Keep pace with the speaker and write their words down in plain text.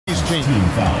team.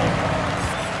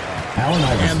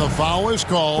 And the foul is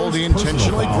called. He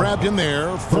intentionally grabbed him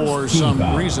there for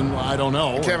some reason. I don't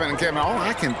know. Kevin, all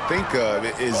I can think of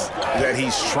is that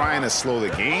he's trying to slow the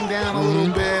game down a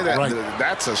little bit.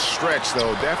 That's a stretch,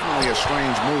 though. Definitely a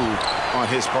strange move on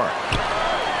his part.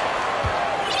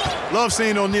 Love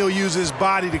seeing O'Neal use his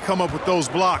body to come up with those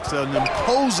blocks. An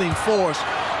imposing force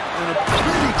and a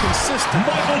pretty consistent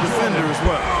defender as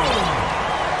well.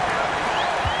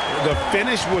 The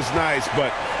finish was nice,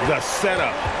 but the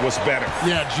setup was better.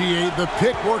 Yeah, GA, the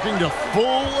pick working to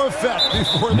full effect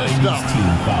before the stop.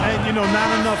 And, you know,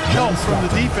 not enough help from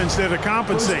the defense there to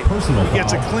compensate. He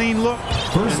gets a clean look,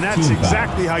 and that's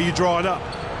exactly how you draw it up.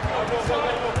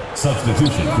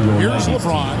 Substitution. Here's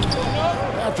LeBron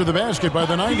after the basket by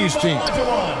the 90s team.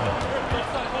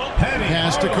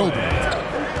 Pass to Kobe.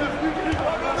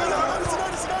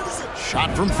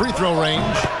 Shot from free throw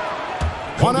range.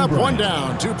 One up, one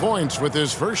down. 2 points with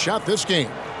his first shot this game.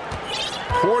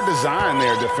 Poor design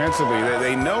there defensively.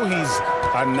 They know he's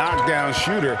a knockdown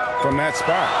shooter from that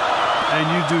spot. And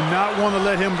you do not want to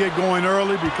let him get going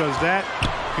early because that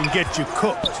can get you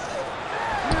cooked.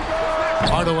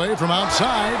 Hardaway from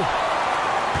outside.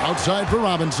 Outside for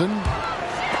Robinson.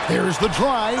 There's the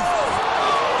drive.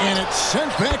 And it's sent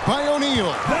back by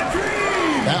O'Neal.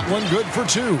 That one good for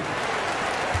 2.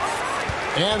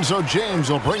 And so James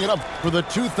will bring it up for the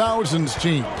 2000s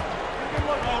team.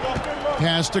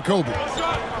 Pass to Kobe.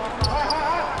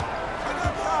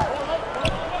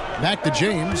 Back to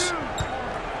James.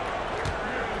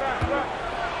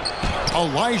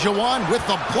 Olajuwon with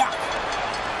the block.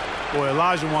 Boy,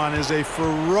 Olajuwon is a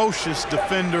ferocious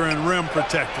defender and rim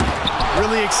protector.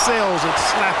 Really excels at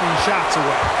slapping shots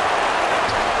away.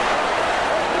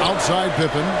 Outside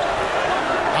Pippen.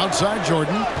 Outside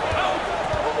Jordan.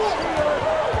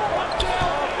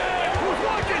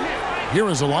 Here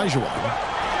is Olajuwon.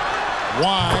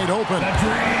 Wide open.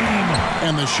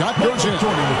 And the shot goes in.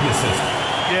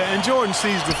 Yeah, and Jordan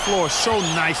sees the floor so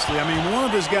nicely. I mean, one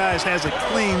of his guys has a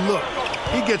clean look.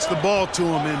 He gets the ball to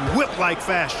him in whip-like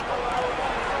fashion.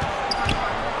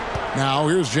 Now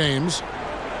here's James.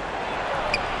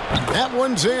 That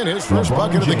one's in. His first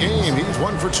bucket of the game. He's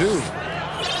 1 for 2.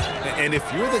 And if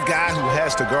you're the guy who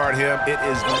has to guard him, it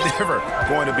is never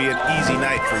going to be an easy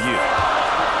night for you.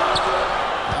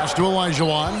 Pass to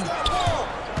Olajuwon.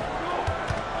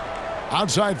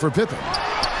 Outside for Pippen.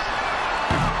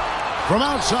 From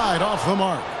outside, off the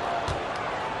mark.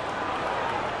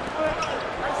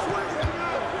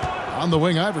 On the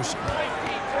wing, Iverson.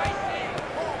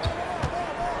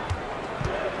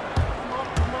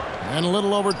 And a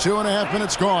little over 2.5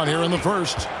 minutes gone here in the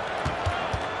first.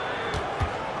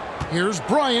 Here's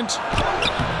Bryant.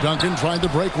 Duncan trying to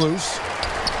break loose.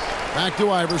 Back to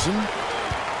Iverson.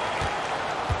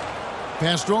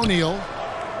 Pass to O'Neal.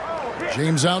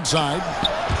 James outside.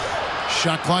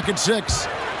 Shot clock at 6.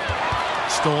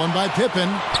 Stolen by Pippen.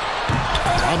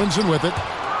 Robinson with it.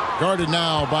 Guarded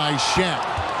now by Shaq.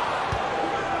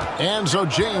 And so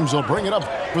James will bring it up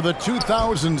for the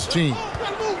 2000s team.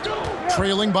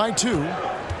 Trailing by 2.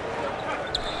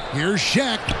 Here's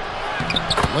Shaq.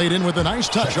 Laid in with a nice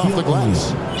touch off the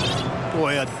glass.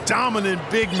 Boy, a dominant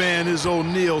big man is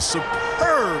O'Neal.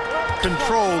 Superb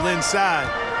control inside.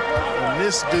 And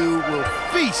this dude will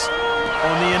feast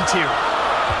on the interior.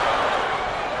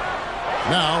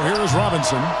 Now, here is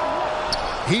Robinson.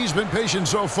 He's been patient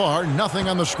so far. Nothing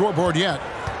on the scoreboard yet.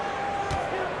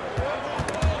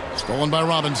 Stolen by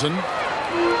Robinson.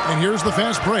 And here's the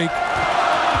fast break.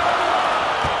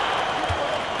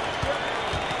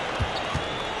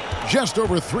 Just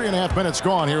over 3.5 minutes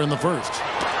gone here in the first.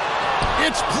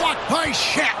 It's blocked by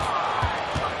Shaq.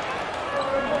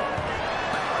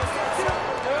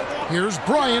 Here's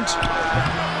Bryant.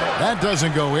 That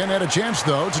doesn't go in. Had a chance,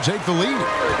 though, to take the lead.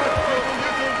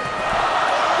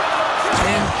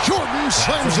 And Jordan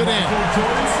slams it in.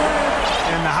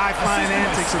 And the high-flying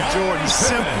antics of Jordan,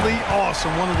 simply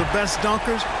awesome. One of the best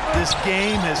dunkers this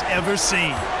game has ever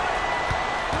seen.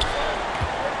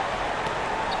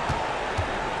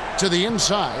 To the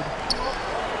inside.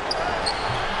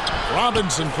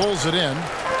 Robinson pulls it in.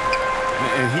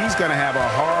 And he's going to have a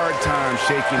hard time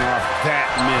shaking off that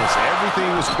miss.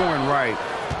 Everything was going right.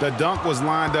 The dunk was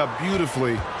lined up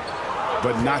beautifully,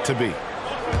 but not to be.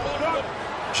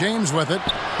 James with it.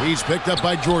 He's picked up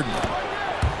by Jordan.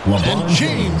 And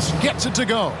James gets it to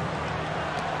go.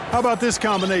 How about this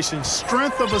combination?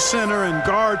 Strength of a center and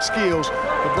guard skills.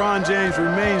 LeBron James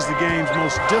remains the game's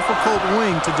most difficult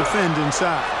wing to defend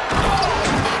inside.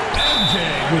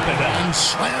 MJ with the dunk. And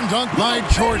slam dunk by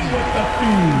Jordan.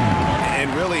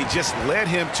 And really just led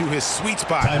him to his sweet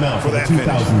spot Timeout for that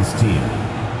 2000s finish. team.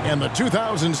 And the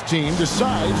 2000s team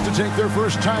decides to take their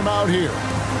first time out here.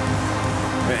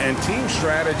 And team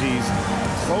strategies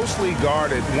closely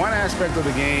guarded. One aspect of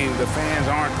the game the fans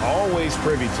aren't always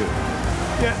privy to.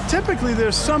 Yeah, typically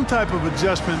there's some type of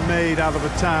adjustment made out of a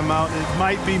timeout. It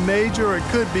might be major or it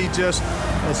could be just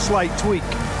a slight tweak.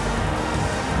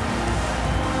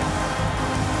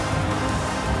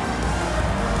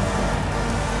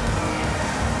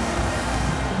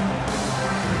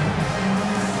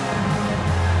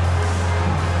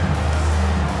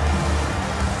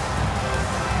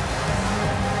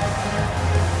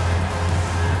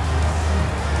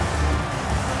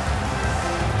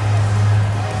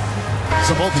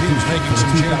 So both teams making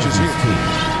some changes here.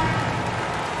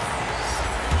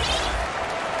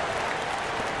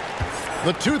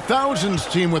 The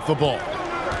 2000s team with the ball.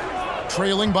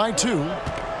 Trailing by 2.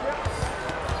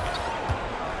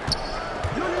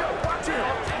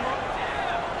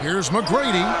 Here's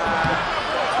McGrady.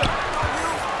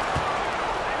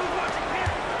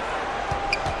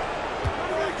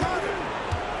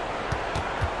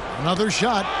 Another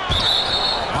shot.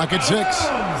 Pocket 6.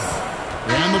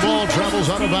 And the ball travels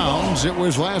out of bounds. It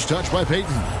was last touched by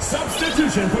Peyton.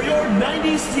 Substitution for your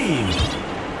 90s team.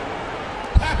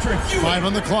 Patrick Ewing. 5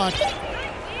 on the clock.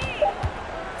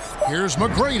 Here's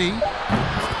McGrady.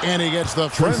 And he gets the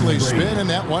friendly spin, and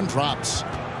that one drops.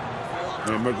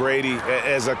 And McGrady,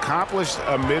 as accomplished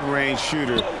a mid-range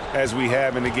shooter as we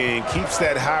have in the game, keeps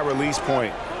that high release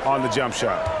point on the jump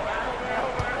shot.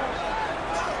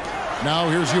 Now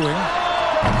here's Ewing.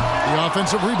 The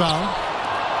offensive rebound.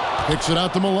 Kicks it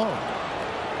out to Malone.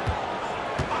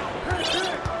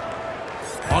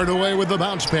 Hardaway with the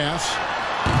bounce pass.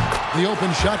 The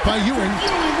open shot by Ewing.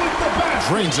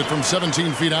 Drains it from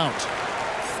 17 feet out.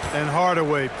 And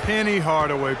Hardaway, Penny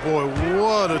Hardaway, boy,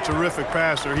 what a terrific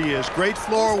passer he is. Great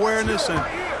floor awareness and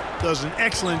does an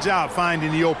excellent job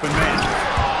finding the open man.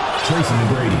 Tracy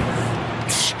McGrady.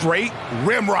 Straight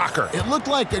rim rocker. It looked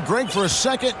like Greg for a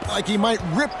second like he might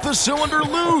rip the cylinder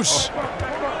loose.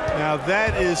 Now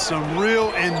that is some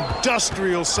real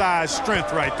industrial size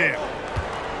strength right there.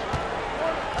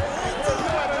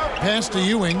 Pass to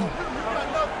Ewing.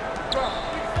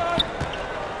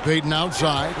 Peyton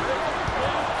outside.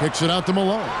 Kicks it out to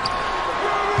Malone.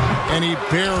 And he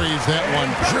buries that one,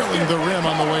 drilling the rim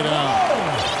on the way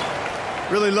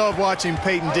down. Really love watching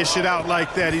Peyton dish it out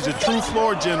like that. He's a true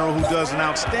floor general who does an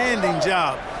outstanding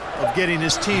job of getting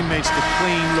his teammates to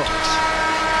clean looks.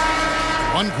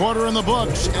 1 quarter in the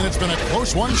books, and it's been a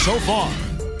close one so far.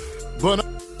 But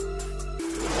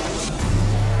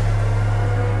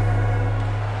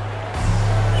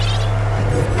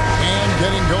and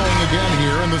getting going again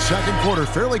here in the second quarter.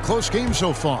 Fairly close game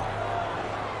so far.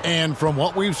 And from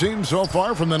what we've seen so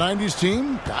far from the 90s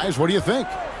team, guys, what do you think?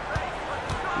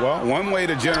 Well, one way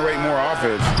to generate more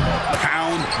offense,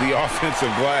 pound the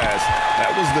offensive glass.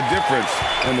 That was the difference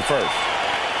in the first.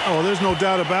 Oh, there's no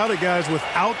doubt about it, guys.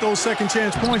 Without those second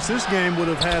chance points, this game would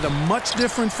have had a much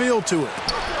different feel to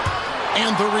it.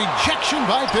 And the rejection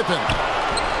by Pippen.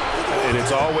 And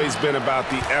it's always been about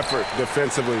the effort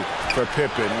defensively for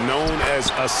Pippen, known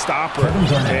as a stopper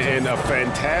and a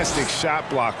fantastic shot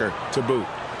blocker to boot.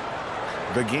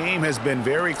 The game has been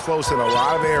very close in a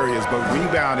lot of areas, but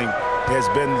rebounding has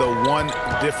been the one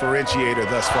differentiator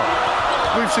thus far.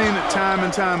 We've seen it time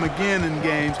and time again in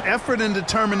games. Effort and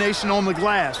determination on the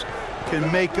glass can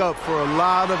make up for a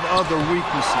lot of other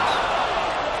weaknesses.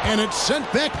 And it's sent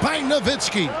back by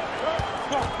Nowitzki.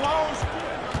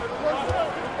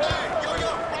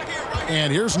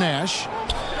 And here's Nash.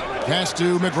 Pass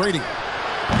to McGrady.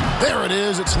 There it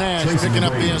is. It's Nash picking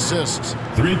up the assist.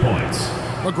 3 points.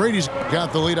 McGrady's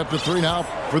got the lead up to 3 now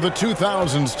for the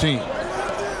 2000s team.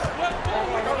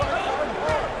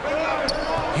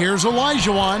 Here's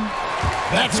Olajuwon.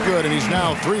 That's good, and he's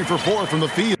now 3 for 4 from the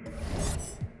field.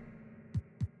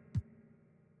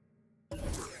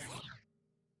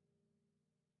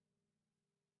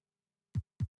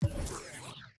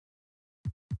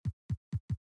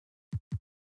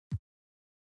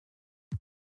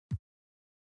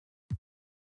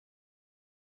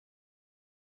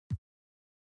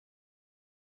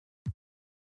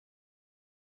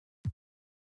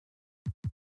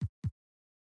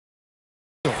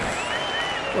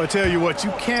 Well, I tell you what,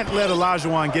 you can't let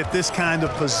Olajuwon get this kind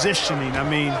of positioning. I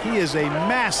mean, he is a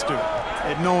master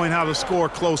at knowing how to score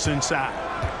close inside.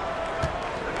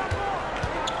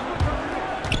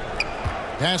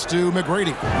 Pass to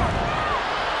McGrady.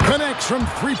 Connects from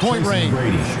three-point range.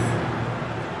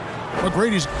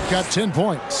 McGrady's got 10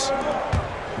 points.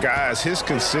 Guys, his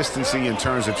consistency in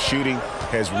terms of shooting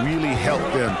has really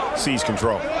helped them seize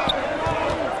control.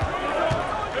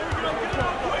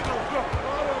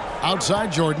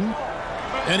 Outside Jordan.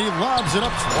 And he lobs it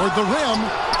up toward the rim.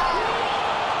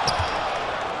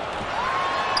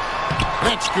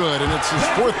 That's good, and it's his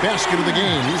 4th basket of the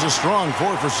game. He's a strong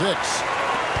 4 for 6.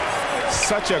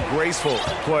 Such a graceful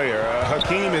player.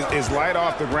 Hakeem is light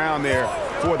off the ground there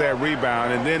for that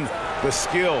rebound, and then the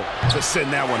skill to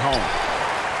send that one home.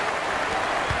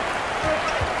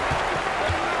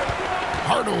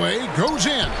 Hardaway goes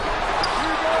in.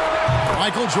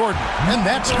 Michael Jordan, and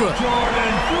that's good.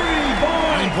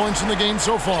 9 points in the game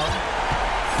so far.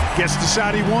 Gets the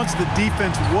shot he wants. The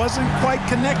defense wasn't quite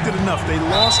connected enough. They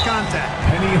lost contact.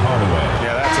 Penny Hardaway.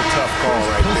 Yeah, that's a tough call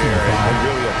right there, and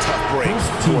really a tough break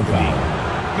for the team.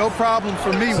 No problem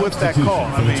for me with that call.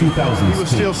 I mean, he was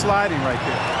still sliding right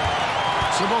there.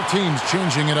 So both teams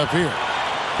changing it up here.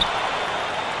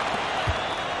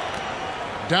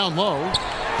 Down low.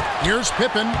 Here's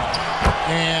Pippen,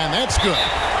 and that's good.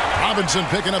 Robinson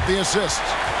picking up the assist.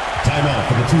 Timeout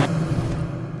for the two.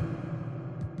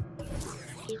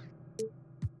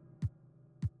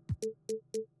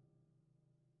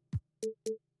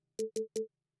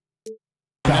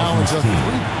 Now it's a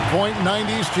 3-point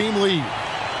 90s team lead.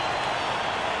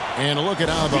 And a look at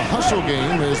how the hustle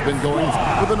game has been going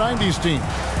for the 90s team.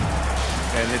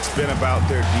 And it's been about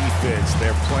their defense.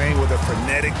 They're playing with a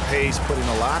frenetic pace, putting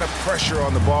a lot of pressure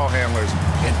on the ball handlers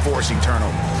and forcing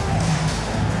turnovers.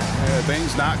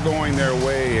 Things not going their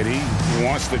way, and he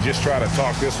wants to just try to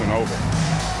talk this one over.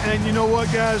 And you know what,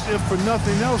 guys? If for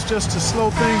nothing else, just to slow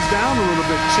things down a little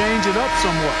bit, change it up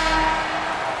somewhat.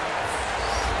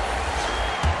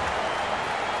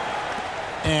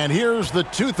 And here's the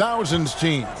 2000s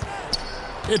team.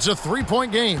 It's a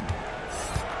 3-point game.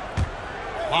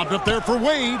 Lobbed up there for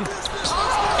Wade.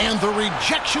 And the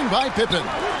rejection by Pippen.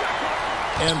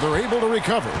 And they're able to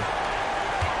recover.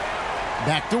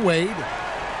 Back to Wade.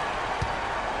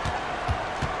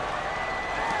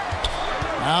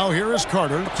 Now here is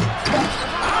Carter.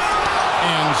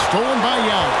 And stolen by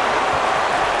Young.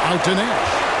 Out to Nash.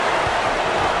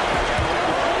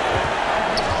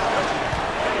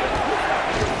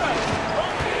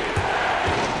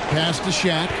 Pass to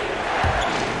Shaq.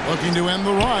 Looking to end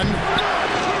the run.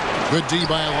 Good D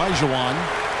by Olajuwon.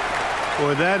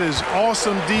 Boy, that is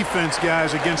awesome defense,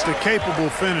 guys, against a capable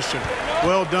finisher.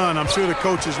 Well done. I'm sure the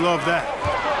coaches love that.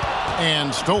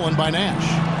 And stolen by Nash.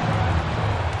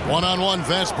 One-on-one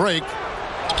fast break.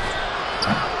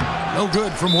 No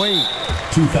good from Wade.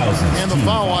 2000. And the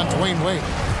foul on Dwayne Wade.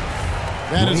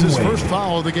 That is his first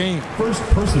foul of the game. First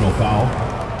personal foul.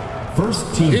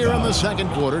 First team Here foul. in the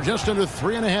second quarter, just under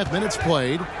 3.5 minutes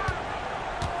played.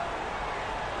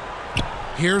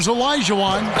 Here's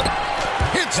Olajuwon.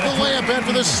 Hits the layup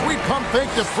after the sweet pump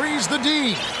fake to freeze the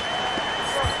D.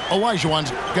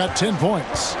 Olajuwon's got 10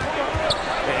 points.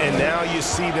 And now you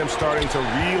see them starting to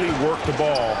really work the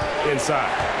ball inside.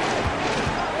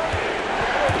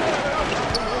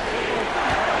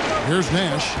 Here's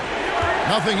Nash.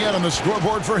 Nothing yet on the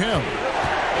scoreboard for him.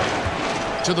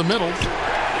 To the middle.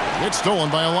 It's stolen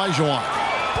by Olajuwon.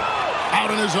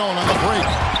 Out in his own on the break.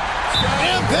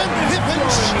 And then Pippen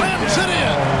slams it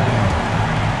in.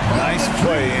 Nice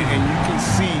play, and you can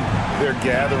see they're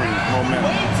gathering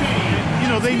momentum. You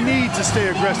know, they need to stay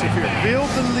aggressive here. Build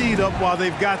the lead up while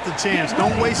they've got the chance.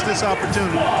 Don't waste this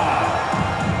opportunity.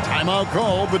 Timeout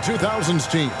called the 2000s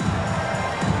team.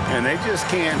 And they just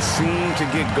can't seem to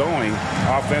get going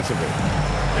offensively.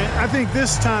 And I think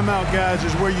this timeout, guys,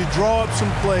 is where you draw up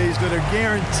some plays that are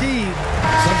guaranteed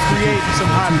to create some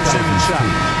high percentage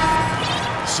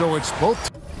shots. So it's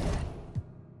both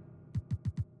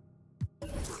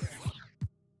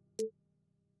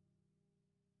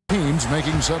teams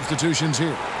making substitutions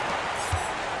here.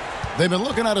 They've been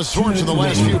looking at a source in the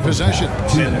last few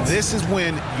possessions. And this is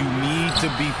when you need to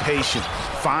be patient.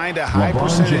 Find a high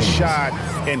percentage shot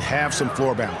and have some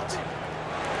floor balance.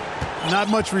 Not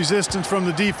much resistance from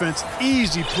the defense.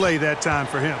 Easy play that time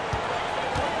for him.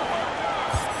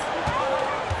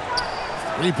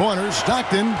 Three-pointers,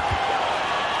 Stockton.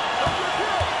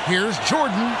 Here's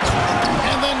Jordan.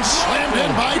 And then slammed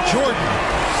in by Jordan.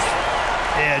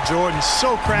 Yeah, Jordan's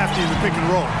so crafty in the pick and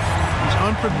roll. He's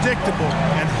unpredictable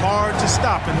and hard to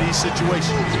stop in these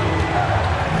situations.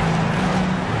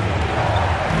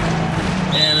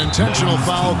 An intentional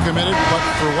foul committed, but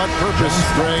for what purpose,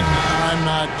 Greg, I'm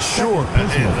not sure. A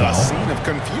scene of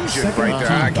confusion right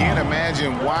there. I can't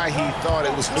imagine why he thought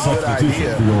it was a good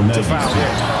idea to foul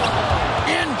him.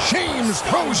 And James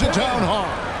throws it down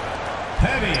hard.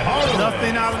 Penny Hardaway.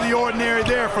 Nothing out of the ordinary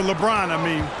there for LeBron. I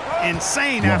mean,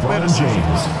 insane athleticism.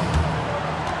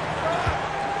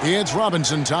 It's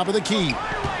Robinson, top of the key.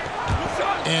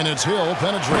 And it's Hill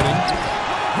penetrating.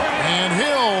 And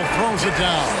Hill throws it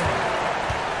down.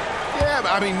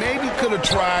 Yeah, I mean, maybe could have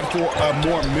tried for a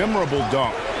more memorable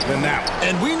dunk than that one.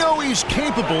 And we know he's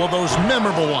capable of those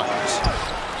memorable ones.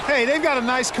 Hey, they've got a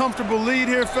nice, comfortable lead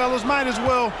here, fellas. Might as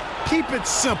well keep it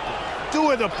simple.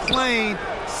 Do it a plain,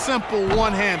 simple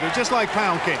one-hander, just like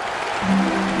pound cake.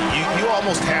 You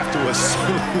almost have to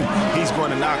assume he's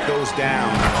going to knock those down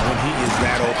when he is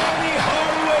that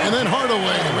open. And then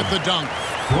Hardaway with the dunk.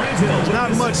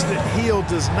 Not much that Hill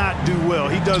does not do well.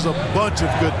 He does a bunch of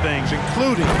good things,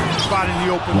 including spotting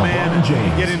the open man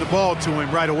and getting the ball to him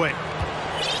right away.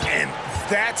 And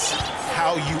that's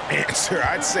how you answer.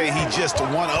 I'd say he just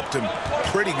one-upped him.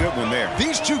 Pretty good one there.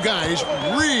 These two guys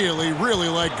really, really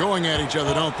like going at each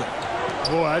other, don't they?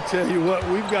 Boy, I tell you what,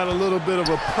 we've got a little bit of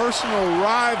a personal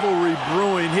rivalry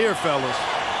brewing here, fellas.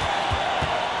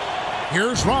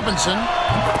 Here's Robinson.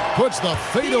 Puts the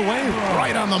fadeaway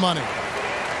right on the money.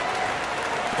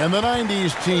 And the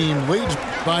 90s team leads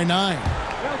by 9.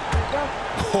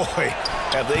 Boy,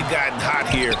 have they gotten hot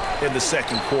here in the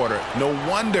second quarter. No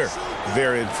wonder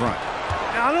they're in front.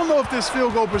 Now, I don't know if this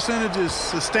field goal percentage is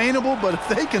sustainable, but if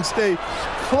they can stay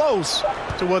close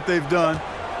to what they've done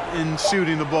in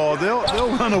shooting the ball, they'll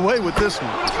run away with this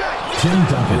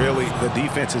one. Really, the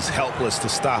defense is helpless to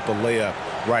stop a layup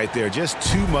right there. Just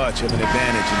too much of an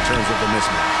advantage in terms of the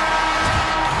mismatch.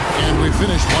 And we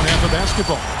finished one half of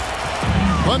basketball.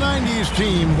 The 90s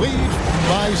team leads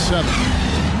by 7.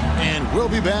 And we'll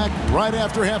be back right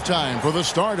after halftime for the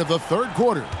start of the third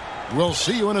quarter. We'll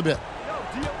see you in a bit.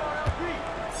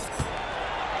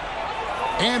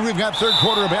 And we've got third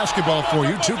quarter of basketball for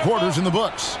you. 2 quarters in the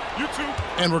books.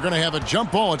 And we're going to have a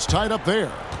jump ball. It's tied up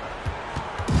there.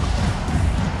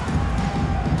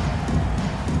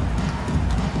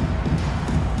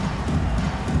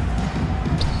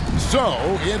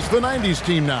 So it's the 90s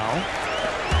team now.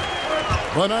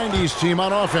 The 90s team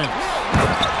on offense.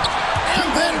 And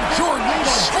then Jordan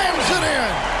slams it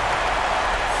in.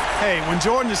 Hey, when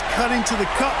Jordan is cutting to the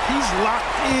cup, he's locked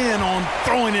in on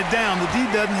throwing it down. The D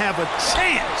doesn't have a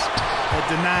chance at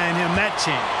denying him that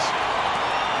chance.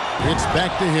 It's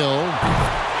back to Hill.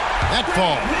 That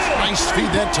falls. Nice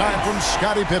feed that time from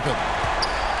Scottie Pippen.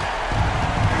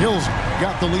 Hill's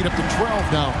got the lead up to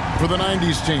 12 now for the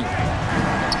 90s team.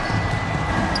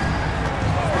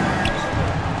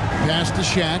 Pass to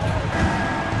Shaq.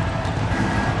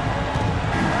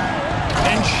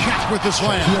 And Shaq with the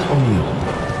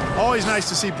slam. Always nice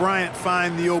to see Bryant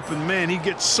find the open man. He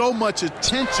gets so much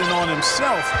attention on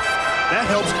himself. That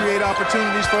helps create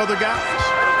opportunities for other guys.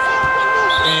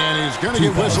 And he's going to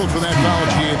get whistled for that foul,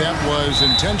 G. That was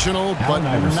intentional, but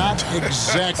not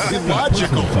exactly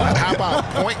logical. How about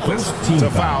pointless to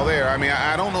foul there? I mean,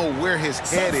 I don't know where his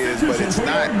head is, but it's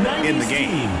not in the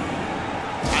game.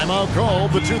 Timeout call,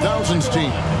 the 2000s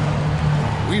team.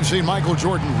 We've seen Michael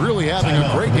Jordan really having a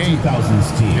great game.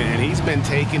 And he's been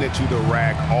taking it to the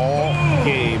rack all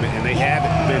game, and they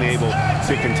haven't been able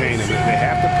to contain him. They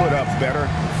have to put up better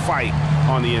fight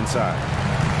on the inside.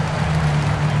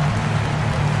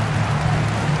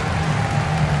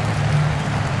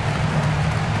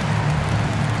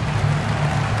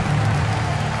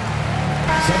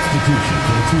 Substitution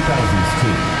for the 2000s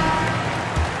team.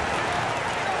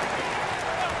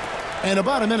 And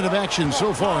about a minute of action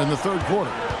so far in the third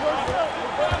quarter.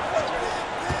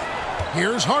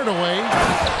 Here's Hardaway.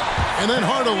 And then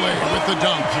Hardaway with the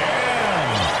dunk.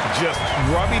 Just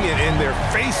rubbing it in their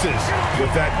faces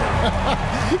with that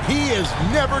dunk. He is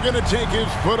never going to take his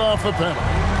foot off the pedal.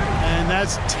 And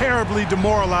that's terribly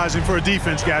demoralizing for a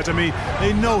defense, guys. I mean,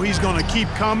 they know he's going to keep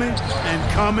coming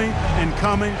and coming and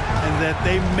coming, and that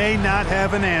they may not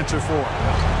have an answer for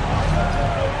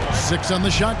it. 6 on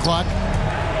the shot clock.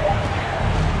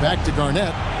 Back to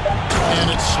Garnett. And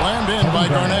it's slammed in by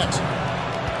Garnett.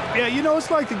 Yeah, you know,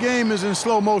 it's like the game is in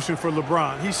slow motion for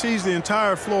LeBron. He sees the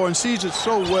entire floor and sees it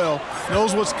so well,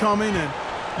 knows what's coming, and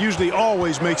usually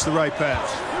always makes the right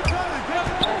pass.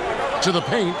 To the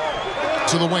paint.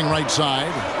 To the wing right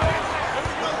side.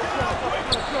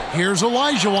 Here's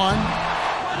Olajuwon.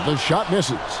 The shot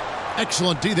misses.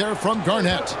 Excellent D there from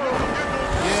Garnett.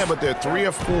 Yeah, but they're 3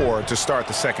 of 4 to start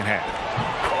the second half.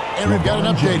 And we've got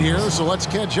an update here, so let's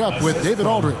catch up with David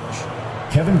Aldridge.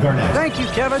 Kevin Garnett. Thank you,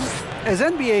 Kevin. As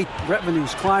NBA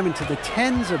revenues climb into the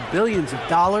tens of billions of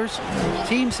dollars,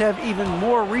 teams have even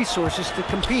more resources to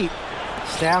compete.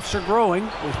 Staffs are growing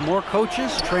with more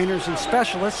coaches, trainers, and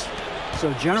specialists,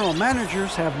 so general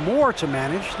managers have more to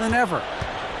manage than ever.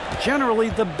 Generally,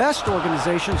 the best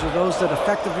organizations are those that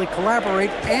effectively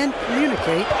collaborate and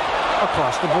communicate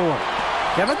across the board.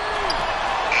 Kevin?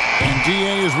 And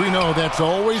DA, as we know, that's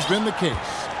always been the case.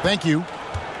 Thank you.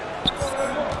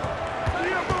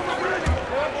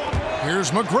 Here's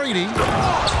Here's McGrady.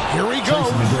 Here we go.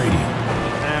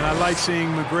 And I like seeing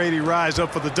McGrady rise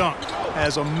up for the dunk.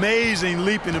 Has amazing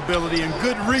leaping ability and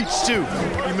good reach, too.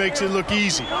 He makes it look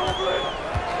easy.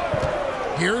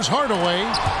 Here's Hardaway.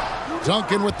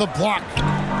 Duncan with the block.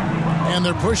 And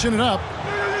they're pushing it up.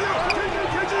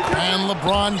 And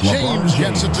LeBron James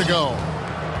gets it to go.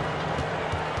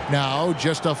 Now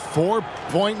just a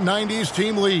 4-point 90s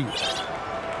team lead.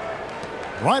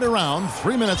 Right around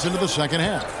 3 minutes into the second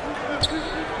half.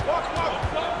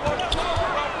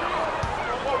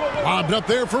 Lobbed up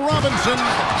there for Robinson.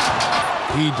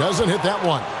 He doesn't hit that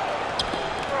one.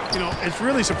 You know, it's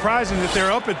really surprising that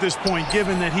they're up at this point,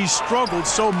 given that he struggled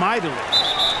so mightily.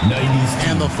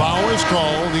 And the foul is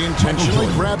called. He intentionally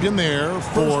grabbed him there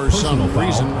for some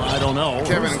reason. I don't know.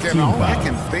 Kevin, all I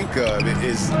can think of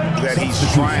is that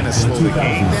he's trying to slow the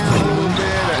game down a little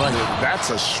bit.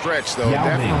 That's a stretch, though.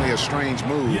 Definitely a strange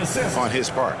move on his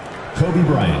part. Kobe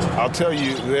Bryant. I'll tell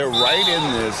you, they're right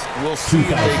in this. We'll see if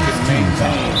they can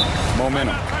maintain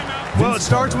momentum. Well, it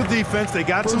starts with defense. They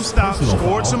got some stops,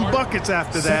 scored some buckets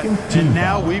after that, and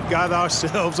now we've got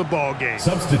ourselves a ball game.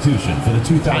 Substitution for the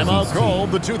 2000s Timeout team.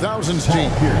 called the 2000s team.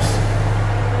 Paul Pierce.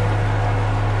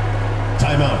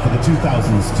 Timeout for the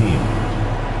 2000s team.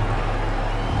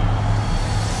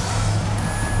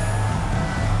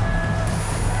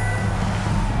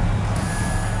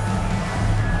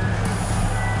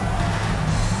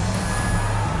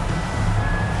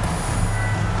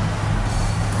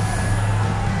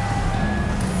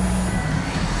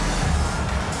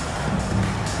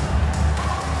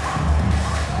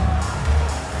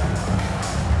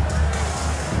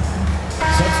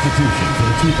 Substitution for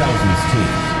the 2000s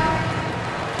team.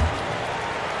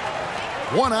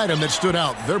 One item that stood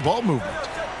out, their ball movement.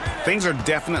 Things are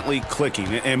definitely clicking,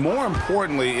 and more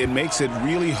importantly, it makes it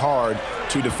really hard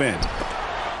to defend.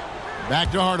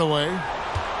 Back to Hardaway.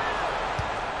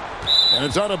 And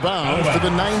it's out of bounds to the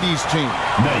 90s team.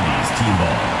 90s team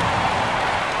ball.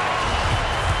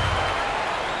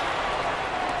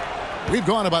 We've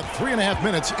gone about 3.5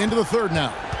 minutes into the third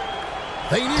now.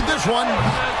 They need this one.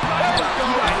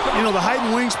 You know, the height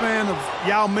and wingspan of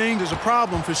Yao Ming is a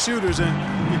problem for shooters, and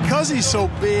because he's so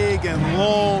big and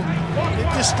long, it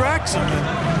distracts them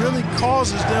and really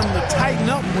causes them to tighten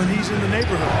up when he's in the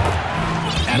neighborhood.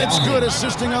 And it's good.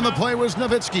 Assisting on the play was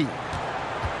Nowitzki.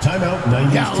 Timeout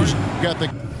 90s Yao's team. got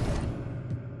the...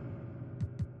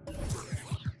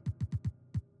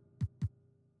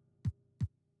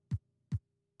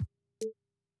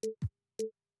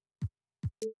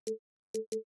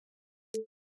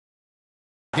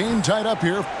 Game tied up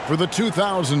here for the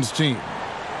 2000s team.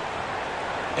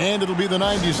 And it'll be the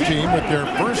 90s team with their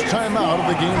first time out of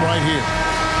the game right here.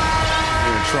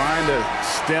 They're trying to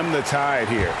stem the tide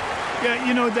here. Yeah,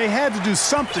 you know, they had to do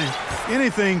something,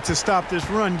 anything to stop this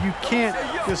run. You can't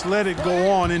just let it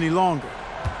go on any longer.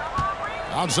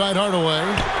 Outside Hardaway.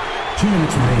 2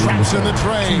 minutes remaining. Traps in the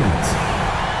train. 2 minutes.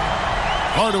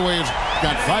 Hardaway's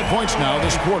got 5 points now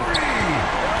this quarter.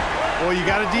 Well, you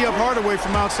got to D up Hardaway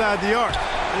from outside the arc.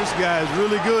 This guy is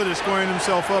really good at squaring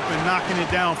himself up and knocking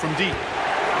it down from deep.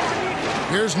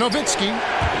 Here's Nowitzki.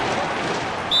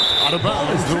 Out of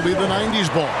bounds. It'll be the 90s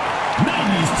ball.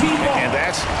 90s team ball. And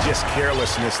that's just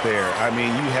carelessness there. I mean,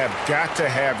 you have got to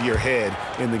have your head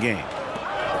in the game.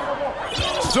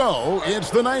 So, it's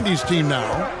the 90s team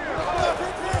now.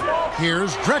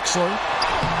 Here's Drexler.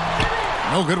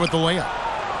 No good with the layup.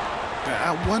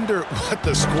 I wonder what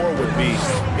the score would be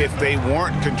if they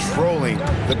weren't controlling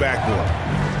the backboard.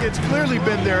 It's clearly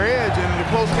been their edge, and in a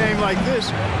close game like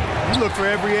this, you look for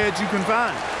every edge you can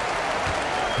find.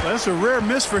 That's a rare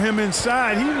miss for him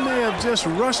inside. He may have just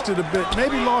rushed it a bit,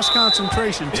 maybe lost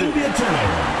concentration too. It'll be a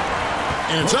turnover.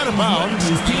 And it's out of bounds.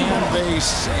 They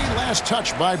say last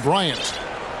touch by Bryant.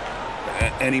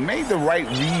 And he made the right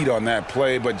read on that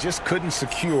play, but just couldn't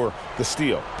secure the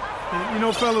steal. You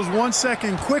know, fellas, 1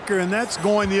 second quicker, and that's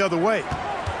going the other way.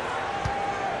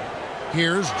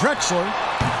 Here's Drexler.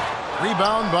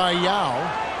 Rebound by Yao.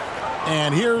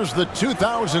 And here's the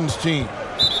 2000s team.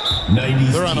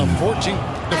 90s They're on a team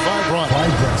 14-5 run.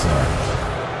 Clyde Drexler.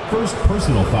 First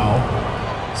personal foul.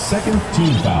 Second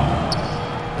team foul.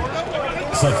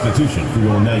 Substitution for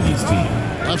your 90s team.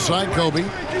 Left side, Kobe.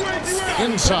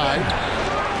 Inside.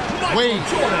 Wade.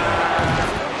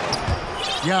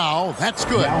 Yao, that's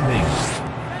good. Yao Ming.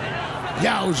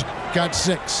 Yao's got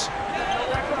 6.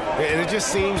 And it just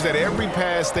seems that every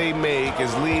pass they make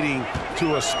is leading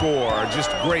to a score.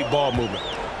 Just great ball movement.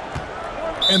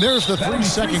 And there's the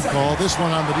 3-second call. This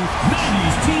one on the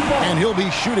defense. And he'll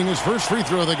be shooting his first free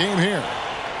throw of the game here.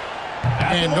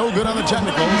 And no good on the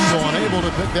technical, so unable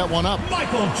to pick that one up.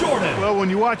 Michael Jordan. Well, when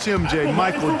you watch MJ,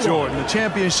 Michael Jordan, the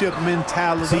championship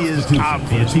mentality is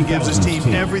obvious. He gives his team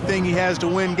everything he has to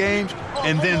win games,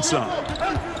 and then some.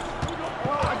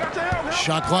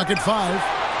 Shot clock at 5.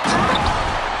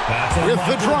 With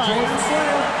the drive.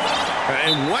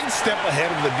 And one step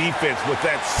ahead of the defense with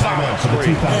that solid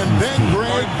screen. And then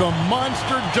Greg, the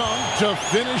monster dunk to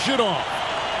finish it off.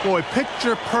 Boy,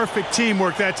 picture-perfect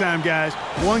teamwork that time, guys.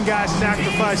 One guy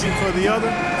sacrificing for the other.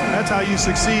 That's how you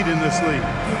succeed in this league.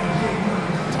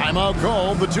 Timeout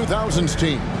call, the 2000s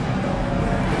team.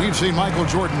 We've seen Michael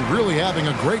Jordan really having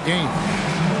a great game.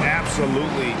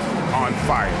 Absolutely on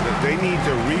fire. They need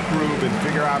to regroup and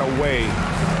figure out a way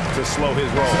to slow his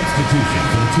roll. Substitution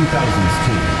for the 2000s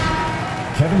team.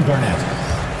 Kevin Garnett.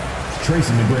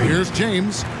 Tracy McGrady. Here's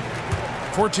James.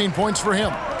 14 points for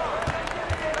him.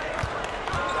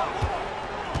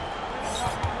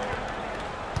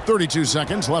 .32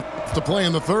 seconds left to play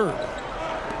in the third.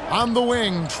 On the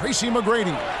wing, Tracy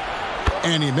McGrady.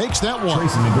 And he makes that one.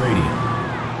 Tracy McGrady.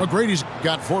 McGrady's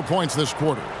got 4 points this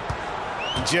quarter.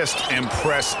 Just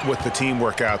impressed with the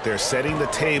teamwork out there, setting the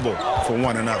table for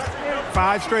one another.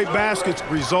 5 straight baskets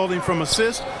resulting from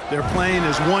assists. They're playing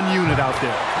as one unit out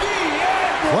there.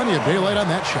 Plenty of daylight on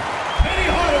that shot.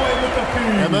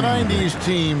 And the 90s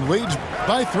team leads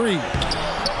by 3.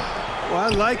 Well, I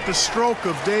like the stroke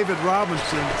of David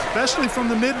Robinson, especially from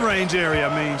the mid-range area.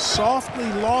 I mean,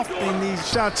 softly lofting these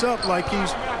shots up like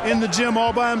he's in the gym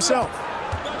all by himself.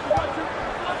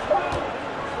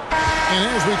 And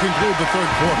as we conclude the third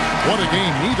quarter, what a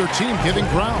game, neither team giving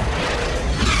ground.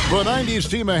 The 90s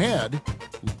team ahead.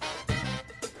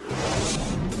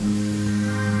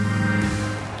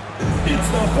 It's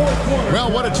the fourth quarter. Well,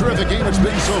 what a terrific game it's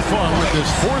been so far, with this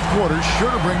fourth quarter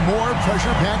sure to bring more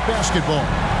pressure-packed basketball.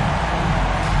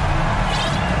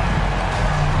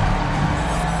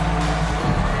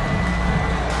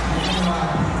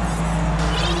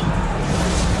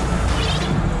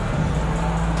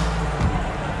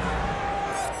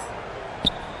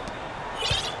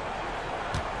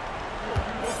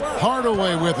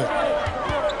 Hardaway with it.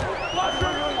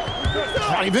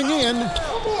 Driving in.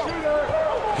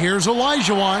 Here's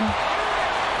Olajuwon.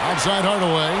 Outside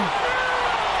Hardaway.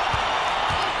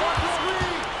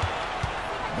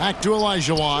 Back to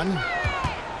Olajuwon.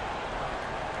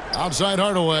 Outside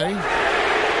Hardaway.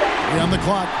 3 on the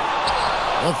clock.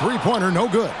 A three-pointer, no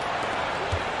good.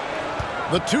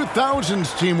 The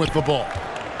 2000s team with the ball.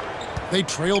 They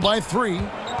trail by 3.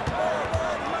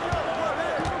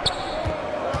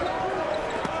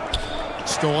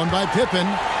 Stolen by Pippen.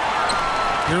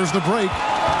 Here's the break.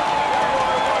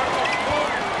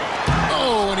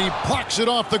 Oh, and he plucks it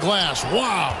off the glass.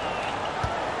 Wow.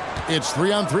 It's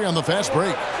 3-on-3 on the fast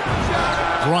break.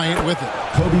 Bryant with it.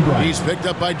 Kobe Bryant. He's picked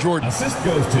up by Jordan. Assist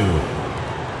goes to.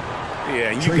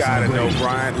 Yeah, you got to know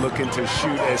Bryant looking to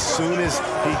shoot as soon as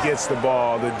he gets the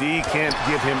ball. The D can't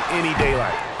give him any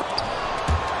daylight.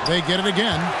 They get it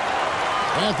again.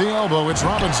 At the elbow, it's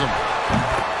Robinson.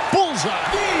 Bullseye.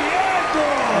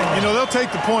 You know, they'll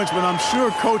take the points, but I'm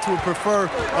sure coach would prefer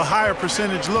a higher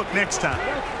percentage look next time.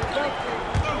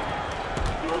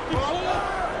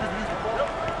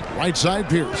 Right side,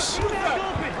 Pierce.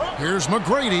 Here's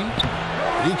McGrady.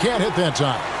 He can't hit that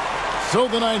time. So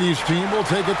the 90s team will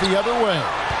take it the other way.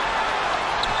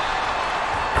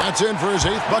 That's in for his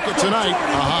 8th bucket tonight.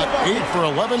 A hot 8 for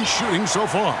 11 shooting so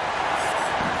far.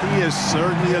 He is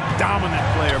certainly a dominant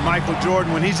player. Michael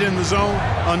Jordan, when he's in the zone,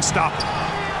 unstoppable.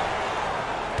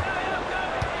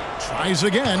 Tries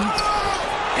again.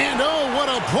 And oh, what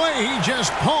a play. He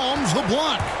just palms the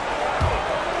block.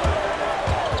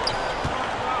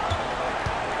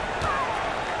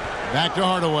 Back to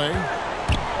Hardaway.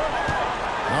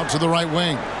 Out to the right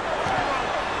wing.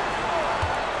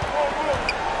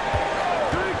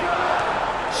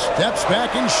 Steps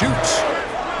back and shoots.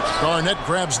 Garnett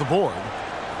grabs the board.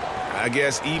 I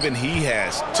guess even he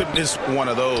has to miss one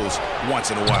of those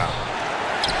once in a while.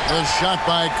 The shot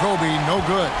by Kobe, no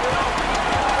good.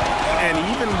 And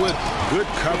even with good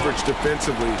coverage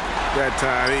defensively that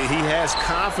time, he has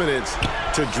confidence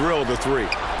to drill the 3.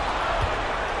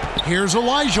 Here's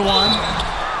Olajuwon.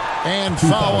 And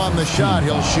foul on the shot.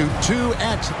 He'll shoot 2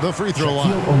 at the free throw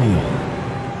line.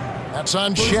 That's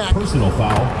on Shaq. Personal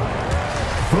foul.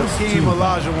 First game,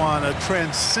 Olajuwon, a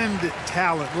transcendent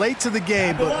talent. Late to the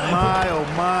game, but my, oh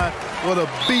my, what a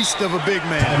beast of a big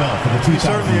man. He's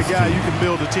certainly a guy you can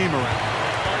build a team around.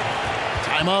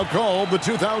 Timeout called, the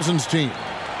 2000s team.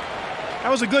 That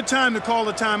was a good time to call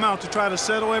the timeout to try to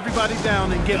settle everybody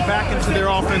down and get back into their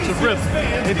offensive rhythm.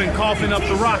 They've been coughing up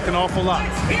the rock an awful lot.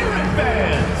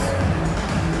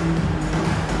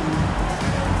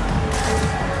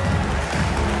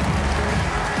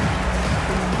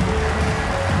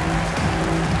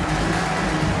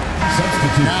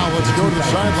 Substitute. Now let's go to the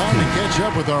sideline and catch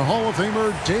up with our Hall of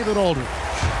Famer, David Aldridge.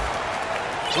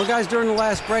 Well, guys, during the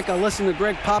last break, I listened to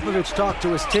Greg Popovich talk to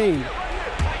his team.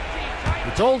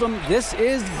 He told them this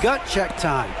is gut check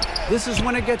time. This is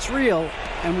when it gets real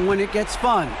and when it gets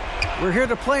fun. We're here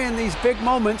to play in these big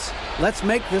moments. Let's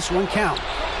make this one count.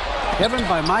 Kevin,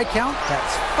 by my count,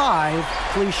 that's 5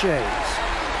 cliches.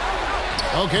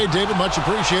 Okay, David, much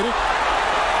appreciated.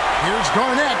 Here's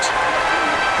Garnett.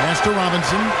 Pass to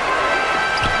Robinson.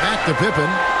 Back to Pippen.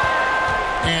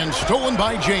 And stolen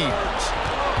by James.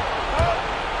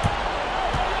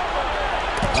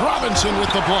 Robinson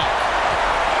with the block.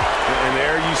 And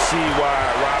there you see why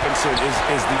Robinson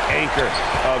is the anchor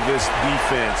of this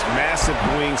defense. Massive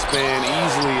wingspan,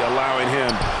 easily allowing him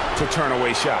to turn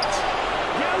away shots.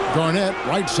 Garnett,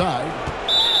 right side.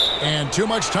 And too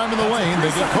much time in the lane. They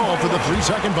get called for the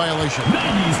 3-second violation.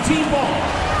 90s team ball.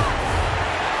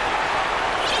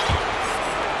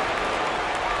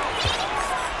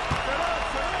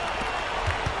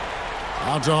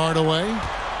 Out to Hardaway.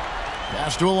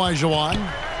 Pass to Olajuwon.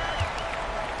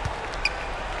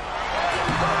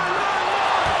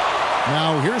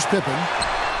 Now here's Pippen.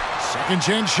 Second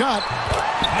chance shot.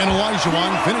 And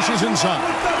Olajuwon finishes inside.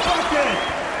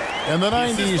 And the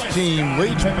 90s team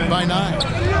leads by 9.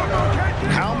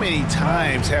 How many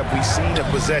times have we seen a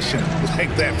possession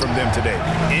like that from them today?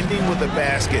 Ending with a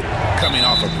basket, coming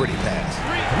off a pretty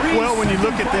pass. Well, when you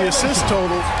look at the assist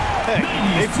totals, heck,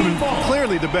 they've been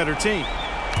clearly the better team.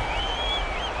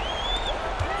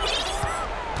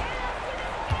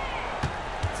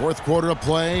 Fourth quarter of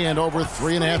play, and over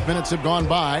 3.5 minutes have gone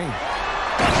by.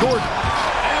 Jordan.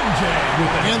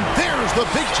 And there's the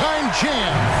big-time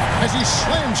jam as he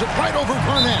slams it right over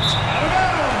Garnett.